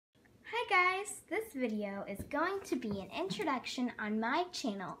guys, this video is going to be an introduction on my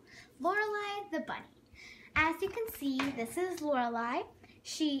channel, Lorelai the Bunny. As you can see, this is Lorelai.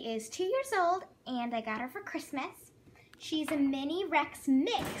 She is 2 years old and I got her for Christmas. She's a mini Rex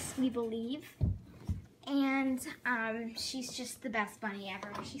mix, we believe. And she's just the best bunny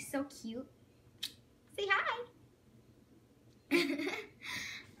ever. She's so cute. Say hi.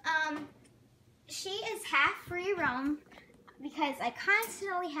 She is half free roam because I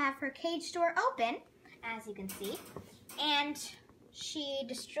constantly have her cage door open, as you can see, and she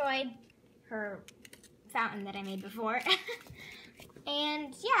destroyed her fountain that I made before.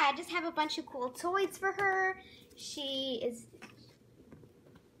 And yeah, I just have a bunch of cool toys for her. She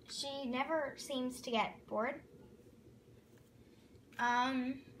never seems to get bored. Yeah.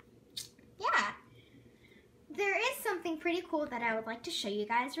 There is something pretty cool that I would like to show you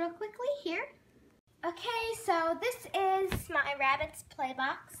guys real quickly here. Okay, so this is my rabbit's play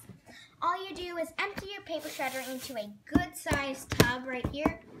box. All you do is empty your paper shredder into a good-sized tub right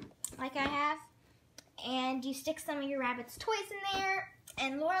here, like I have, and you stick some of your rabbit's toys in there,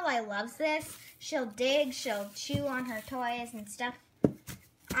 and Lorelai loves this. She'll dig, she'll chew on her toys and stuff.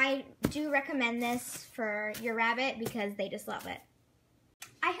 I do recommend this for your rabbit because they just love it.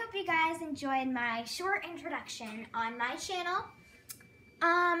 I hope you guys enjoyed my short introduction on my channel.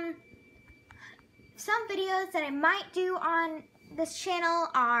 Some videos that I might do on this channel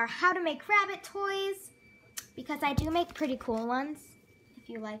are how to make rabbit toys, because I do make pretty cool ones. If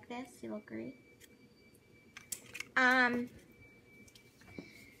you like this, you'll agree.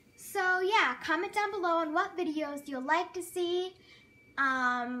 So yeah, comment down below on what videos you'll like to see.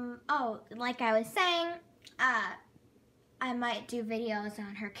 Oh, like I was saying, I might do videos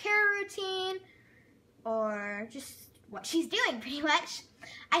on her care routine or just what she's doing pretty much.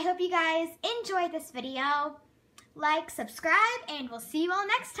 I hope you guys enjoyed this video. Like, subscribe, and we'll see you all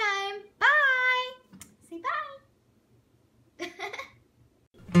next time. Bye! Say bye!